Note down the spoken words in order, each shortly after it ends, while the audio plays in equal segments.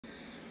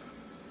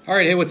All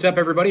right, hey, what's up,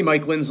 everybody?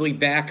 Mike Lindsley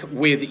back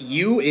with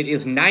you. It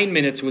is 9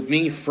 minutes with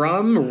me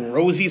from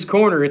Rosie's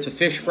Corner. It's a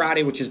Fish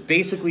Friday, which is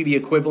basically the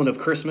equivalent of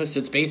Christmas.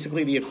 It's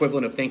basically the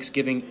equivalent of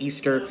Thanksgiving,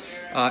 Easter,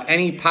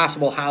 any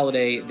possible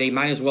holiday. They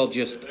might as well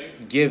just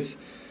give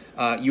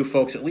you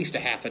folks at least a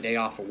half a day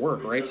off of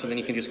work, right? So then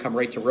you can just come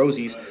right to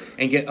Rosie's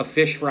and get a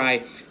fish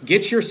fry.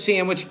 Get your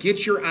sandwich,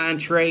 get your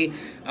entree.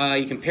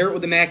 You can pair it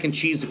with the mac and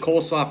cheese, the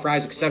coleslaw,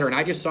 fries, etc. And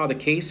I just saw the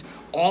case.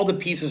 All the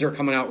pieces are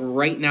coming out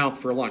right now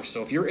for lunch.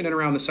 So if you're in and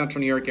around the central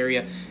New York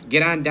area,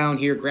 get on down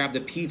here, grab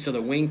the pizza,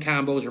 the wing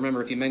combos.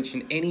 Remember, if you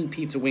mention any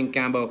pizza wing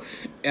combo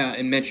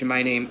and mention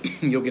my name,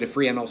 you'll get a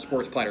free ML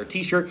Sports Platter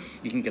t-shirt.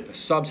 You can get the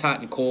subs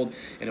hot and cold.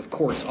 And, of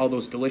course, all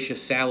those delicious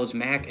salads,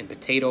 mac and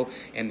potato,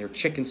 and their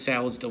chicken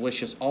salads,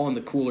 delicious, all in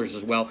the coolers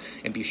as well.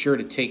 And be sure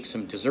to take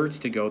some desserts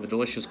to go, the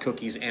delicious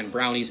cookies and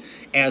brownies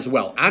as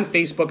well. On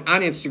Facebook, on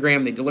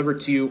Instagram, they deliver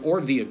to you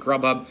or via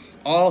Grubhub,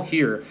 all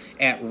here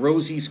at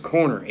Rosie's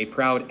Corner, a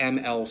proud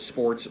ML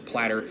Sports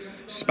Platter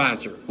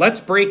sponsor.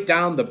 Let's break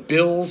down the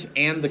Bills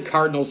and the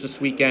Cardinals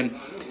this weekend.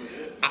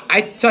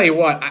 I tell you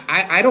what,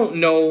 I don't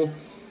know.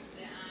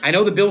 I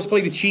know the Bills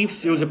played the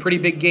Chiefs. It was a pretty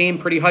big game,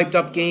 pretty hyped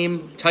up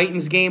game.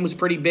 Titans game was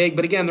pretty big,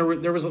 but again, there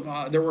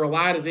were a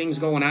lot of things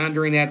going on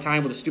during that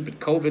time with the stupid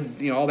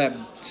COVID, all that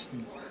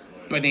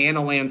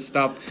banana land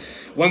stuff.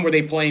 When were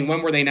they playing?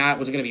 When were they not?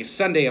 Was it going to be a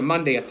Sunday, a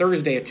Monday, a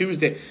Thursday, a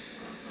Tuesday?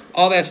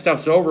 All that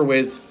stuff's over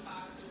with.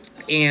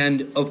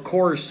 And, of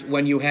course,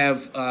 when you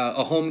have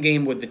a home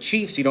game with the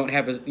Chiefs, you don't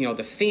have,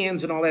 the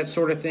fans and all that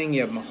sort of thing.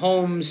 You have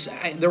Mahomes.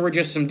 There were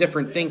just some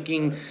different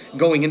thinking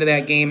going into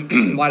that game.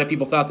 A lot of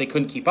people thought they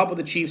couldn't keep up with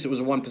the Chiefs. It was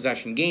a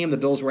one-possession game. The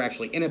Bills were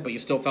actually in it, but you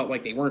still felt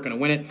like they weren't going to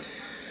win it.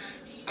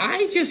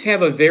 I just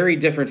have a very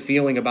different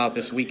feeling about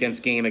this weekend's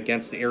game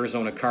against the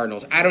Arizona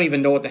Cardinals. I don't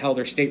even know what the hell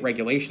their state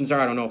regulations are.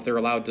 I don't know if they're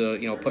allowed to,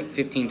 put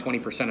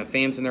 15-20% of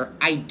fans in there.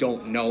 I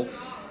don't know.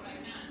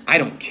 I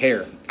don't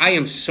care. I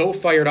am so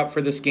fired up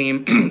for this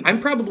game. I'm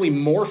probably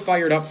more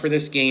fired up for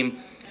this game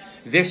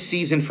this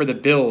season for the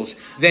Bills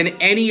than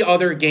any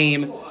other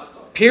game,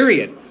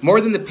 period. More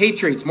than the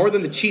Patriots, more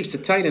than the Chiefs, the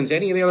Titans,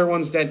 any of the other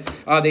ones that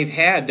they've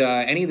had,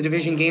 any of the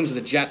division games of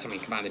the Jets. I mean,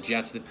 come on, the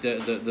Jets,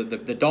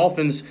 the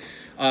Dolphins.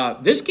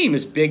 This game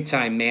is big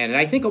time, man. And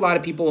I think a lot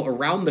of people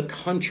around the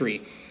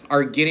country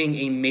are getting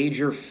a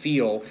major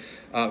feel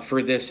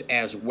for this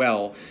as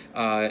well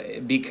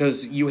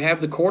because you have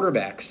the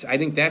quarterbacks. I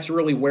think that's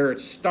really where it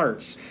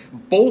starts.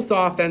 Both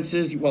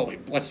offenses, well,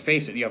 let's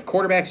face it, you have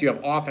quarterbacks, you have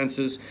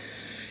offenses,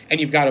 and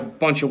you've got a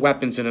bunch of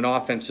weapons in an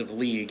offensive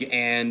league.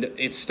 And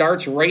it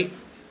starts right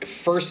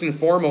first and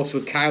foremost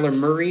with Kyler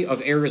Murray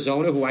of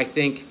Arizona, who I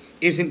think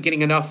isn't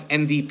getting enough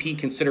MVP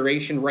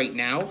consideration right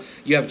now.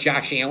 You have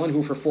Josh Allen,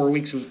 who for 4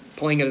 weeks was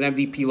playing at an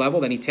MVP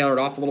level. Then he tailored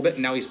off a little bit,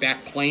 and now he's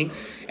back playing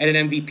at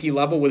an MVP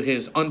level with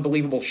his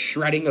unbelievable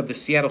shredding of the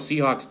Seattle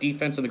Seahawks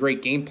defense and the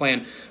great game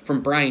plan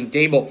from Brian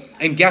Daboll.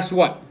 And guess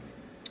what?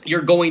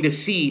 You're going to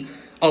see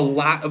a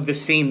lot of the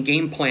same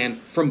game plan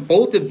from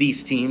both of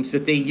these teams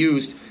that they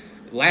used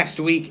last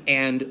week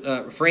and,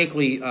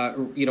 frankly,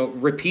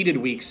 repeated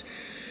weeks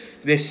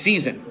this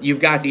season. You've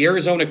got the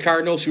Arizona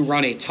Cardinals, who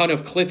run a ton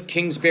of Cliff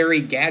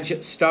Kingsbury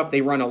gadget stuff.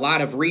 They run a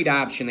lot of read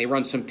option. They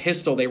run some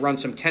pistol. They run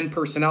some 10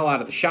 personnel out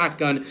of the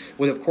shotgun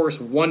with, of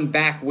course, one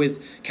back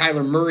with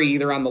Kyler Murray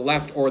either on the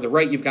left or the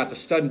right. You've got the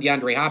stud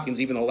DeAndre Hopkins,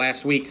 even though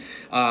last week,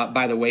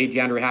 by the way,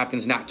 DeAndre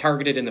Hopkins not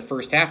targeted in the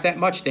first half that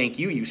much. Thank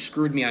you. You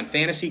screwed me on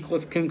fantasy,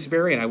 Cliff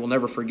Kingsbury, and I will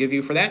never forgive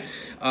you for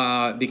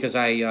that because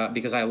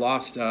I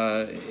lost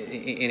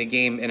in a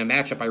game, in a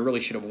matchup I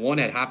really should have won.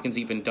 Had Hopkins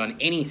even done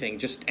anything,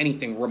 just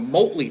anything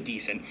remotely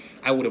decent,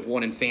 I would have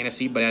won in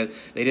fantasy, but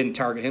they didn't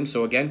target him.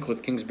 So again,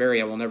 Cliff Kingsbury,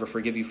 I will never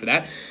forgive you for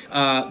that.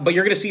 But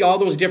you're going to see all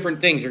those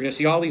different things. You're going to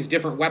see all these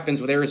different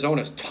weapons with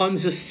Arizona.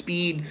 Tons of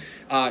speed.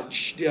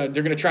 They're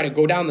going to try to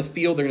go down the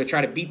field. They're going to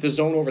try to beat the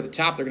zone over the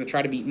top. They're going to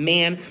try to beat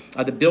man.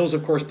 The Bills,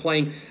 of course,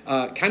 playing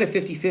kind of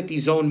 50-50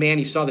 zone man.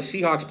 You saw the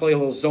Seahawks play a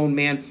little zone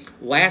man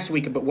last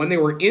week, but when they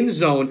were in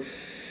zone,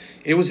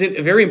 it was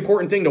a very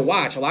important thing to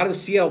watch. A lot of the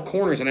Seattle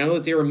corners, and I know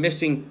that they were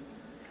missing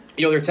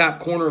their top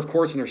corner, of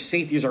course, and their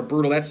safeties are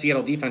brutal. That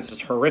Seattle defense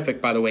is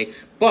horrific, by the way.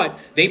 But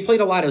they played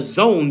a lot of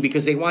zone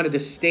because they wanted to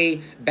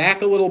stay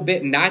back a little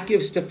bit and not give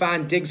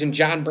Stephon Diggs and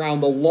John Brown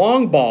the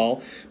long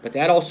ball. But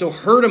that also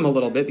hurt him a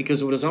little bit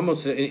because it was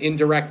almost an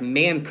indirect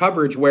man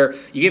coverage where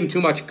you give him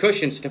too much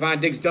cushion. Stephon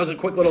Diggs does a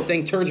quick little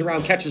thing, turns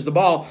around, catches the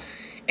ball,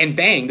 and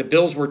bang, the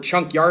Bills were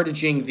chunk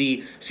yardaging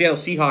the Seattle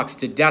Seahawks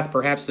to death.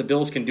 Perhaps the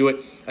Bills can do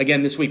it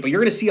again this week. But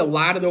you're going to see a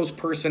lot of those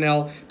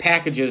personnel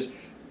packages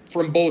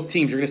from both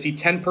teams. You're going to see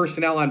 10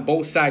 personnel on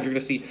both sides. You're going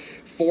to see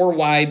 4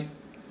 wide.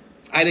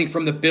 I think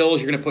from the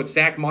Bills, you're going to put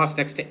Zach Moss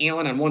next to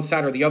Allen on one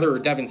side or the other, or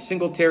Devin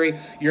Singletary.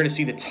 You're going to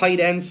see the tight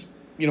ends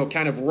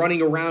kind of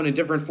running around in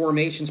different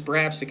formations,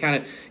 perhaps to kind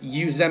of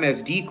use them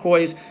as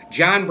decoys.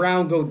 John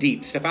Brown, go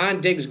deep.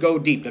 Stephon Diggs, go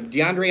deep.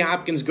 DeAndre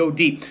Hopkins, go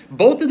deep.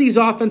 Both of these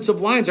offensive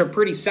lines are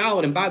pretty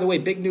solid. And by the way,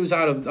 big news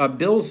out of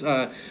Bills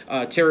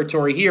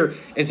territory here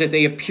is that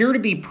they appear to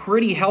be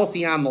pretty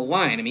healthy on the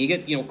line. I mean, you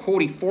get,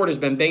 Cody Ford has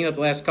been banged up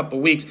the last couple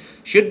of weeks.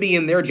 Should be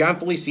in there. John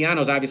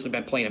Feliciano's obviously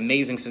been playing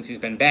amazing since he's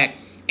been back.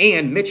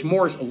 And Mitch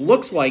Morse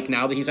looks like,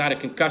 now that he's out of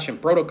concussion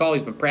protocol,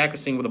 he's been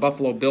practicing with the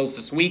Buffalo Bills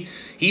this week,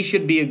 he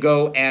should be a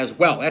go as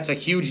well. That's a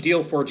huge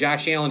deal for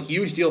Josh Allen,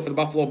 huge deal for the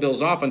Buffalo Bills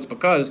offense,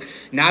 because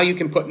now you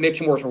can put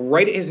Mitch Morse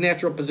right at his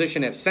natural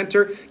position at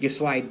center. You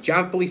slide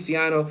John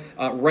Feliciano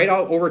right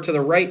out over to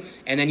the right,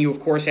 and then you, of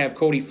course, have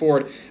Cody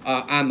Ford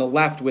on the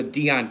left with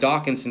Deion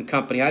Dawkins and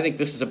company. I think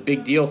this is a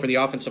big deal for the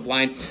offensive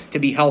line to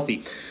be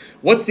healthy.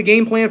 What's the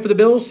game plan for the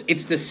Bills?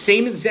 It's the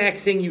same exact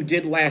thing you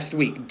did last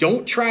week.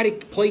 Don't try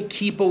to play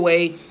keep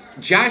away.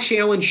 Josh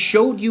Allen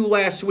showed you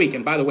last week,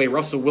 and by the way,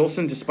 Russell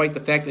Wilson, despite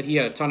the fact that he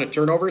had a ton of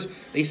turnovers,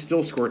 they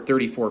still scored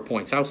 34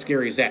 points. How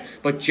scary is that?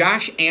 But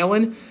Josh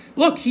Allen,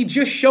 look, he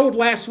just showed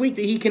last week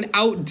that he can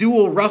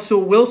outduel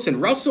Russell Wilson.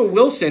 Russell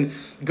Wilson,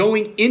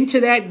 going into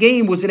that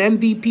game, was an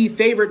MVP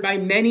favorite by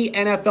many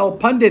NFL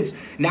pundits.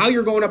 Now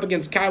you're going up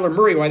against Kyler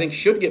Murray, who I think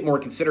should get more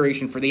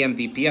consideration for the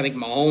MVP. I think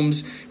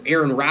Mahomes,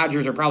 Aaron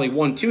Rodgers are probably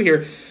 1-2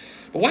 here.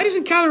 But why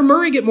doesn't Kyler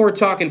Murray get more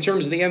talk in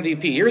terms of the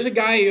MVP? Here's a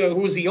guy who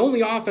was the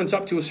only offense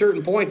up to a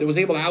certain point that was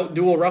able to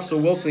outduel Russell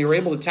Wilson. They were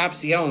able to top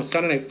Seattle on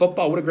Sunday Night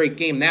Football. What a great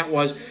game that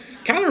was.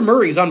 Kyler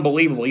Murray's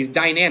unbelievable. He's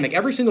dynamic.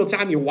 Every single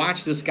time you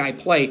watch this guy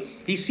play,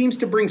 he seems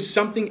to bring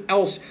something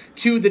else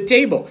to the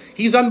table.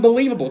 He's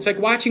unbelievable. It's like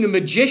watching a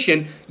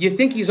magician. You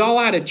think he's all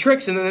out of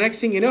tricks, and then the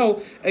next thing you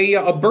know,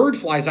 a bird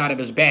flies out of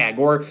his bag.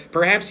 Or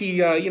perhaps he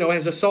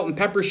has a salt and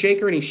pepper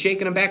shaker, and he's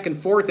shaking them back and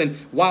forth, and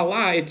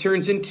voila, it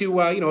turns into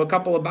a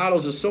couple of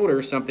bottles of soda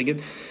or something.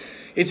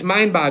 It's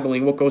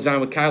mind-boggling what goes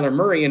on with Kyler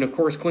Murray, and of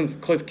course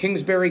Cliff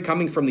Kingsbury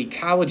coming from the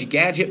college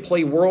gadget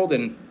play world,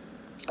 and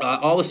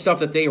all the stuff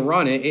that they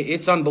run,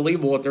 it's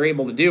unbelievable what they're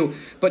able to do.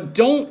 But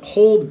don't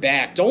hold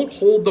back. Don't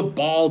hold the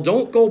ball.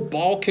 Don't go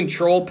ball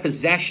control,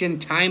 possession,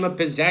 time of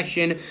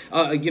possession.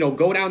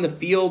 Go down the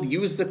field,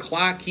 use the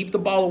clock, keep the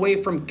ball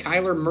away from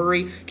Kyler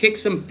Murray, kick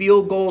some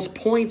field goals,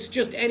 points,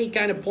 just any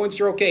kind of points,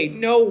 you're okay.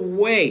 No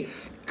way.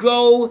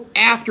 Go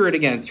after it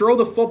again. Throw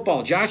the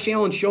football. Josh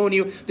Allen showing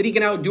you that he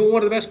can outdo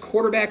one of the best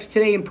quarterbacks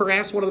today, and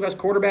perhaps one of the best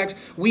quarterbacks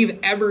we've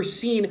ever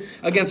seen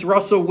against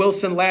Russell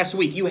Wilson last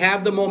week. You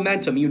have the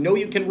momentum. You know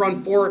you can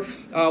run 4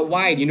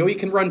 wide. You know you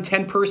can run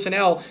 10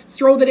 personnel.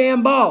 Throw the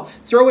damn ball.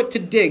 Throw it to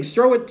Diggs.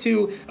 Throw it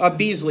to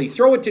Beasley.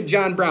 Throw it to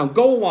John Brown.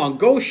 Go long.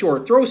 Go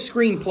short. Throw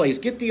screen plays.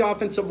 Get the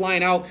offensive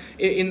line out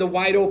in the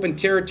wide open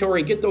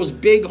territory. Get those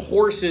big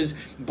horses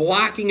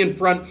blocking in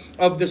front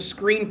of the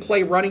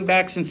screenplay running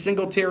backs in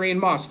Singletary and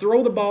Moss.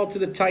 Throw the ball to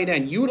the tight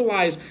end.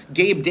 Utilize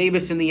Gabe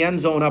Davis in the end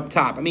zone up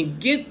top. I mean,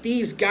 get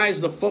these guys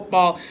the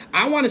football.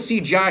 I want to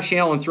see Josh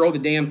Allen throw the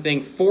damn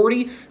thing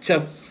 40 to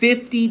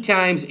 50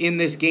 times in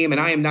this game, and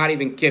I am not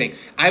even kidding.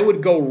 I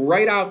would go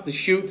right out the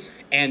chute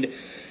and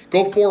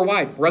go 4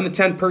 wide. Run the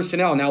 10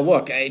 personnel. Now,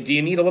 look, do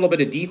you need a little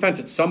bit of defense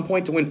at some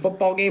point to win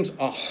football games?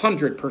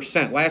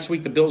 100%. Last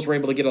week, the Bills were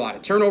able to get a lot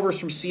of turnovers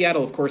from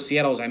Seattle. Of course,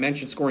 Seattle, as I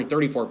mentioned, scoring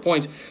 34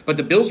 points. But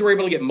the Bills were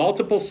able to get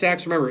multiple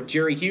sacks. Remember,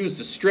 Jerry Hughes,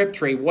 the strip,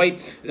 Trey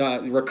White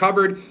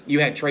recovered. You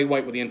had Trey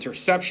White with the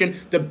interception.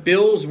 The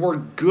Bills were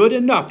good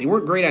enough. They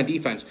weren't great on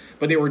defense,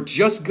 but they were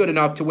just good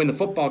enough to win the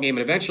football game.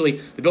 And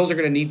eventually, the Bills are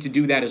going to need to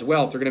do that as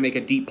well if they're going to make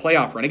a deep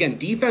playoff run. Again,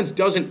 defense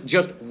doesn't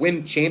just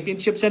win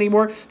championships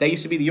anymore. That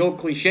used to be the old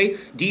cliche.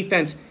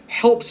 Defense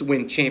helps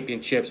win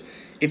championships.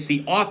 It's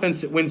the offense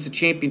that wins the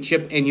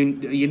championship, and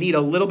you need a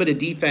little bit of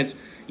defense.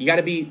 You got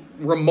to be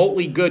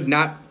remotely good,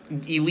 not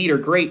elite or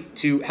great,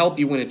 to help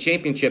you win a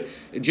championship.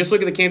 Just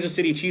look at the Kansas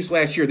City Chiefs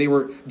last year. They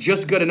were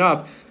just good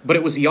enough, but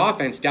it was the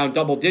offense down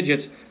double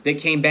digits that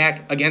came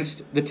back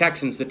against the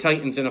Texans, the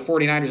Titans, and the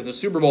 49ers at the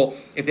Super Bowl.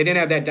 If they didn't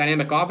have that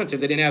dynamic offense,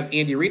 if they didn't have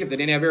Andy Reid, if they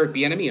didn't have Eric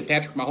Bieniemy and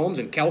Patrick Mahomes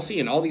and Kelsey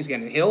and all these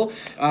guys, Hill,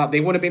 they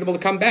wouldn't have been able to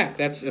come back.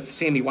 That's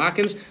Sammy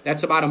Watkins.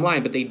 That's the bottom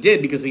line. But they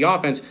did because the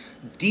offense.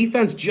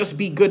 Defense just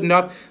be good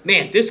enough.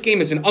 Man, this game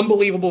is an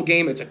unbelievable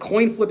game. It's a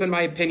coin flip in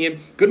my opinion.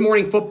 Good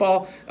Morning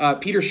Football.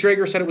 Peter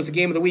Schrager said it was the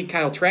game of the week.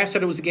 Kyle Trask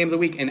said it was the game of the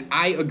week, and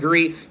I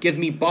agree. Give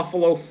me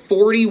Buffalo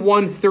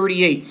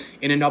 41-38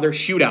 in another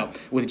shootout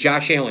with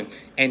Josh Allen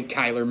and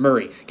Kyler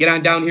Murray. Get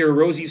on down here to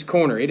Rosie's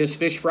Corner. It is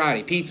Fish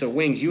Friday. Pizza,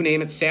 wings, you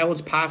name it.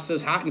 Salads,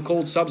 pastas, hot and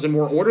cold subs, and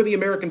more. Order the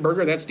American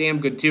Burger. That's damn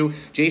good, too.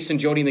 Jason,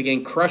 Jody, and the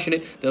gang crushing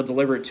it. They'll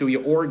deliver it to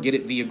you or get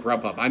it via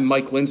Grubhub. I'm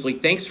Mike Lindsley.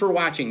 Thanks for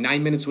watching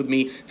 9 Minutes with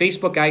me.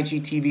 Facebook,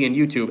 IG, TV, and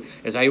YouTube.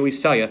 As I always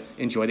tell you,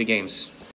 enjoy the games.